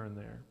like to turn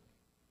there,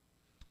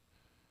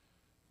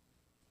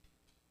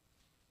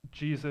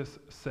 Jesus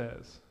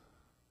says,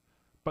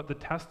 "But the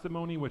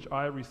testimony which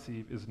I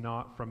receive is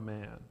not from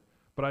man,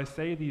 but I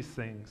say these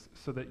things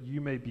so that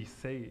you may be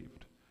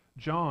saved.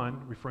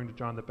 John," referring to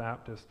John the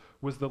Baptist,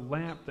 "was the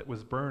lamp that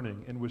was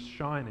burning and was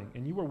shining,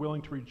 and you were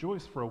willing to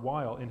rejoice for a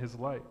while in his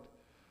light.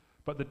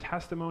 But the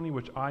testimony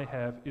which I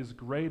have is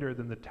greater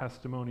than the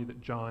testimony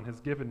that John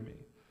has given me.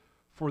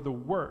 For the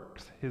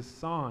works, his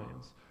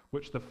signs,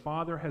 which the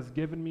Father has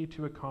given me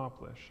to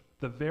accomplish,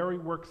 the very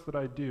works that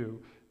I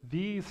do,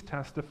 these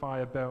testify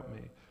about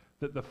me,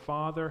 that the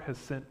Father has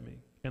sent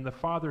me, and the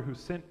Father who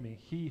sent me,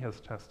 he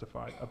has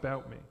testified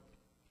about me."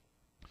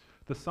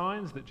 The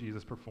signs that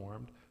Jesus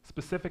performed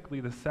specifically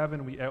the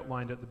 7 we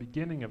outlined at the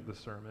beginning of the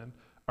sermon,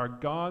 are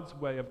God's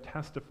way of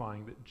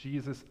testifying that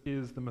Jesus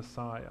is the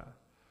Messiah.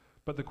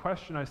 But the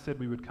question I said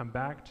we would come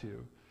back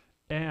to,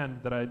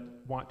 and that I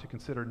want to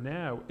consider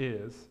now,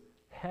 is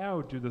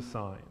how do the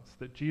signs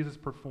that Jesus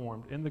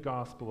performed in the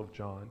Gospel of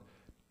John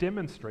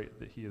demonstrate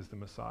that he is the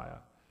Messiah?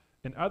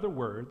 In other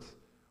words,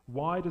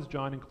 why does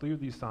John include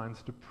these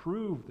signs to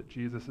prove that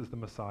Jesus is the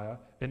Messiah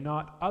and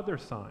not other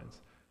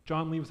signs?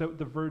 John leaves out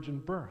the virgin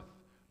birth.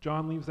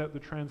 John leaves out the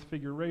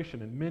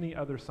transfiguration and many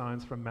other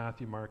signs from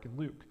Matthew, Mark, and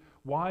Luke.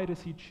 Why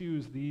does he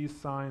choose these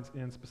signs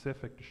in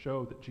specific to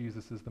show that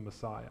Jesus is the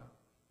Messiah?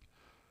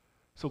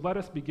 So let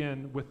us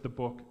begin with the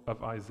book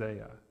of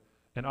Isaiah.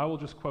 And I will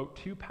just quote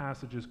 2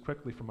 passages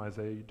quickly from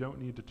Isaiah. You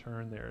don't need to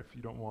turn there if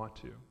you don't want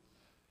to.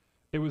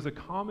 It was a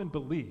common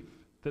belief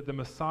that the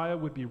Messiah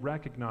would be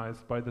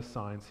recognized by the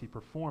signs he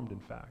performed, in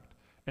fact.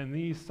 And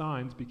these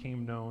signs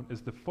became known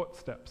as the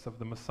footsteps of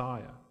the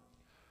Messiah.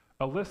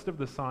 A list of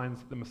the signs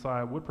that the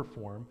Messiah would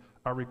perform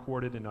are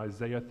recorded in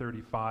Isaiah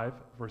 35,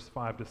 verse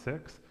 5 to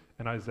 6,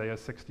 and Isaiah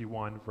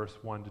 61, verse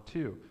 1 to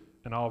 2.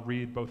 And I'll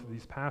read both of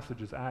these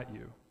passages at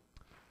you.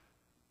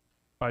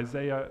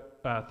 Isaiah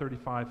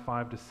 35,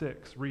 5 to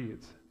 6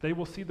 reads, "They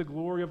will see the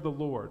glory of the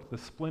Lord, the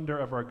splendor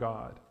of our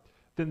God.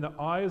 Then the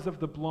eyes of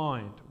the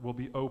blind will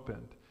be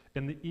opened,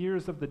 and the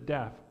ears of the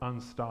deaf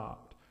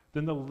unstopped.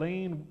 Then the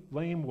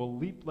lame will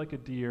leap like a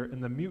deer,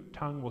 and the mute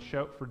tongue will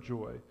shout for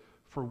joy.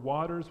 For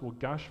waters will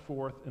gush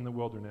forth in the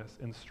wilderness,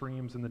 and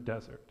streams in the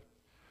desert."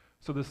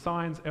 So the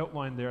signs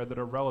outlined there that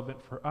are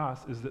relevant for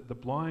us is that the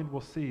blind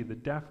will see, the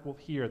deaf will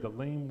hear, the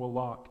lame will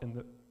walk,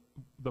 and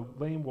the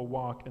lame will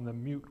walk, and the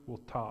mute will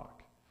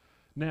talk.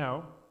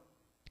 Now,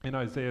 in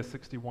Isaiah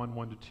 61,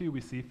 1 to 2, we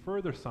see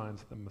further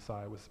signs that the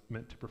Messiah was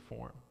meant to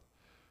perform.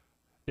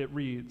 It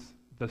reads,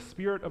 "The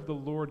Spirit of the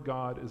Lord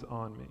God is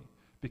on me,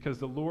 because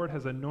the Lord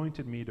has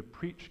anointed me to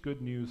preach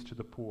good news to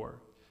the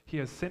poor. He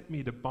has sent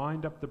me to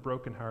bind up the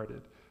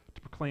brokenhearted,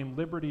 to proclaim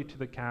liberty to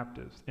the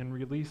captives, and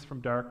release from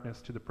darkness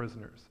to the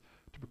prisoners,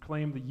 to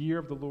proclaim the year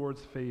of the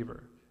Lord's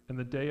favor, and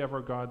the day of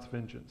our God's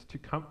vengeance, to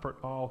comfort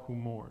all who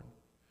mourn."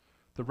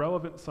 The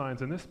relevant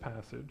signs in this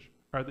passage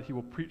are that he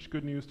will preach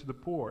good news to the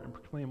poor and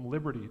proclaim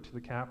liberty to the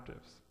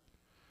captives.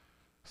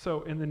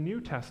 So in the New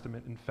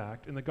Testament, in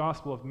fact, in the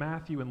Gospel of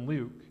Matthew and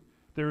Luke,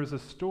 there is a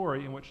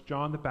story in which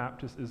John the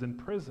Baptist is in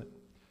prison,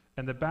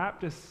 and the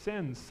Baptist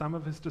sends some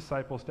of his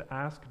disciples to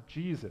ask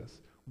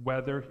Jesus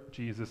whether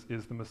Jesus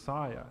is the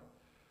Messiah.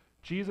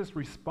 Jesus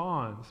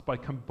responds by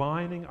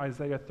combining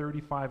Isaiah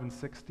 35 and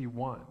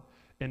 61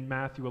 in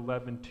Matthew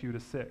 11, 2 to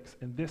 6,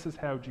 and this is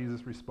how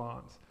Jesus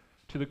responds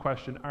to the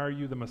question, "Are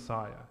you the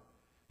Messiah?"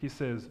 He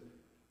says,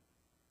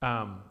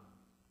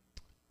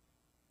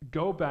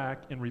 "Go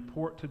back and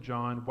report to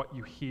John what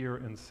you hear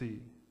and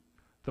see.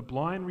 The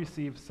blind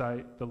receive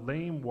sight, the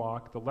lame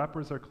walk, the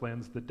lepers are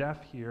cleansed, the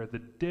deaf hear, the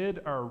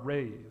dead are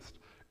raised,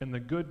 and the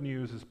good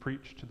news is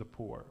preached to the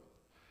poor."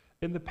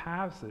 In the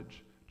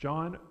passage,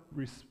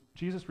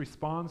 Jesus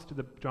responds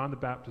to John the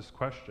Baptist's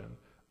question,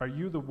 "Are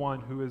you the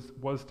one who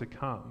was to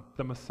come,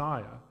 the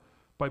Messiah?"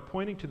 by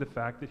pointing to the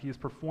fact that he is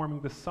performing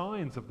the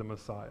signs of the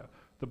Messiah.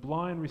 The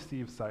blind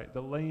receive sight,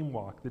 the lame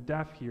walk, the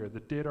deaf hear,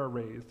 the dead are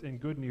raised, and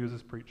good news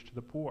is preached to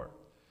the poor.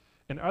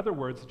 In other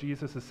words,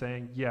 Jesus is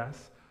saying,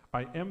 yes,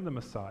 I am the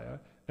Messiah,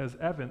 as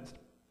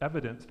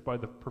evidenced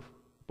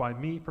by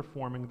me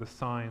performing the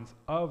signs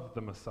of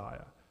the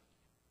Messiah.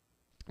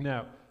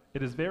 Now,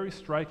 it is very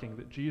striking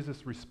that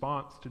Jesus'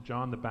 response to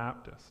John the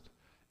Baptist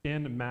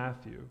in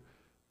Matthew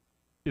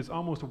is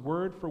almost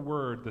word for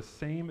word the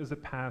same as a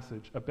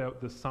passage about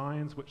the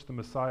signs which the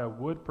Messiah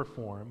would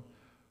perform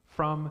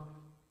from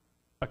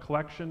a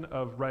collection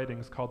of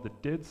writings called the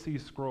Dead Sea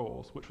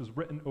Scrolls, which was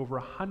written over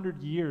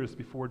 100 years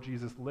before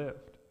Jesus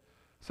lived.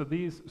 So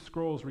these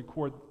scrolls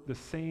record the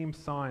same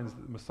signs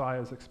that the Messiah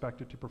is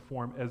expected to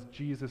perform as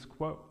Jesus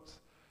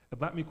quotes.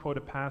 And let me quote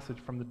a passage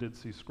from the Dead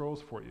Sea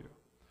Scrolls for you.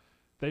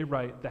 They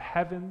write, "The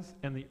heavens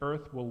and the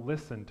earth will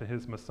listen to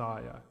his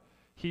Messiah.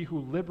 He who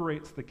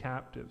liberates the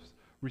captives,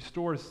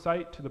 restores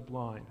sight to the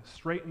blind,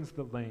 straightens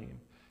the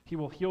lame. He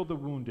will heal the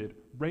wounded,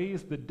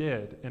 raise the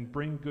dead, and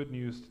bring good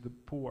news to the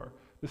poor."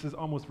 This is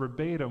almost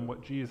verbatim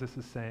what Jesus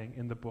is saying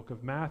in the book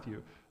of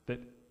Matthew, that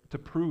to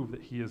prove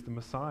that he is the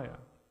Messiah.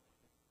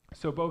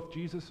 So both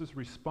Jesus'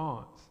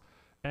 response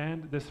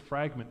and this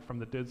fragment from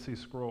the Dead Sea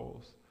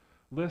Scrolls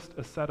list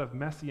a set of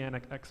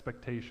messianic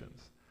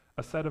expectations,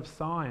 a set of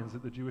signs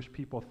that the Jewish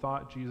people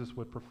thought Jesus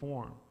would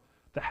perform.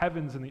 The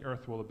heavens and the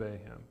earth will obey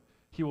him.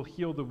 He will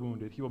heal the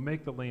wounded. He will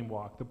make the lame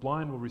walk. The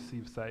blind will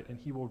receive sight, and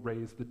he will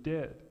raise the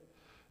dead.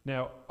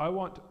 Now,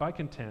 I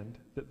contend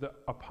that the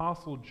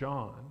Apostle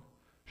John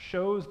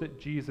shows that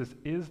Jesus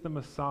is the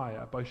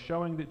Messiah by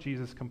showing that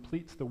Jesus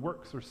completes the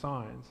works or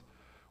signs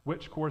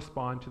which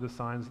correspond to the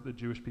signs that the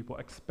Jewish people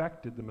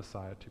expected the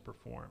Messiah to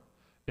perform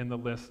in the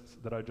lists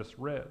that I just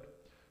read.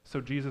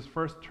 So Jesus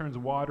first turns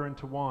water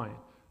into wine.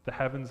 The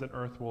heavens and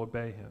earth will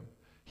obey him.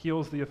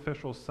 Heals the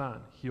official's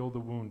son, heal the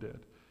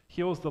wounded.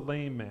 Heals the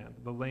lame man,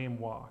 the lame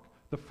walk.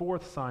 The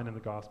fourth sign in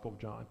the Gospel of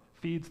John,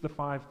 feeds the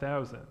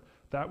 5,000.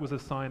 That was a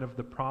sign of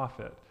the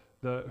prophet,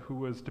 who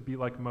was to be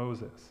like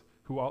Moses,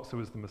 who also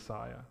is the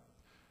Messiah.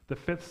 The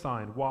fifth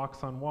sign,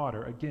 walks on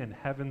water. Again,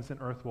 heavens and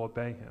earth will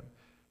obey him.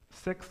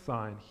 Sixth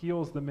sign,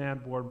 heals the man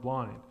born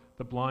blind.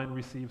 The blind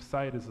receive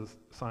sight as a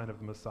sign of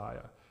the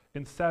Messiah.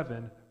 And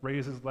 7,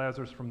 raises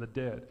Lazarus from the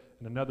dead.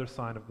 And another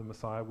sign of the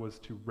Messiah was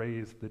to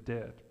raise the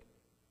dead.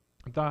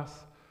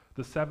 Thus,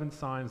 the 7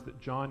 signs that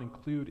John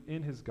include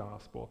in his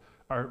gospel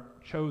are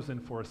chosen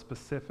for a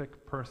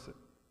specific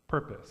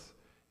purpose.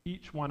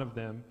 Each one of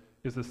them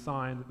is a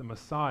sign that the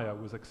Messiah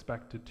was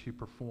expected to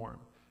perform.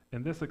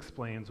 And this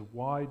explains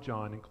why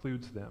John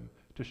includes them,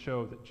 to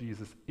show that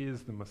Jesus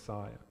is the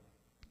Messiah.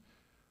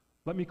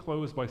 Let me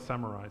close by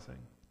summarizing.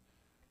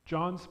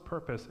 John's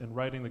purpose in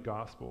writing the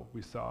gospel,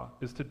 we saw,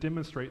 is to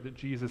demonstrate that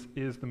Jesus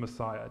is the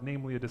Messiah,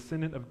 namely a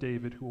descendant of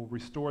David who will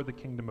restore the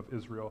kingdom of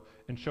Israel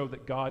and show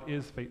that God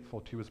is faithful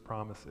to his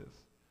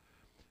promises.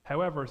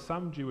 However,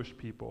 some Jewish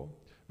people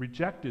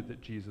rejected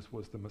that Jesus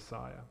was the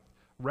Messiah.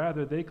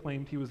 Rather, they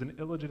claimed he was an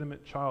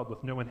illegitimate child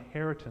with no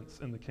inheritance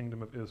in the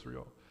kingdom of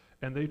Israel,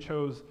 and they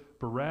chose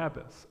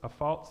Barabbas, a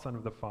false son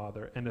of the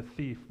Father, and a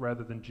thief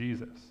rather than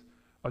Jesus,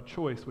 a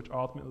choice which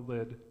ultimately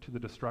led to the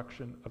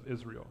destruction of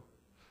Israel.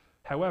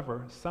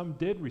 However, some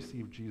did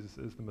receive Jesus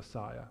as the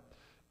Messiah,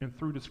 and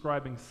through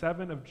describing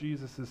 7 of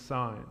Jesus'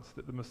 signs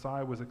that the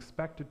Messiah was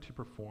expected to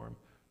perform,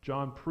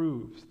 John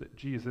proves that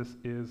Jesus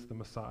is the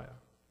Messiah.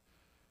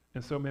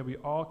 And so may we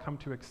all come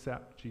to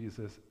accept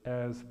Jesus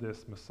as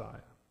this Messiah.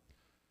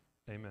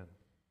 Amen.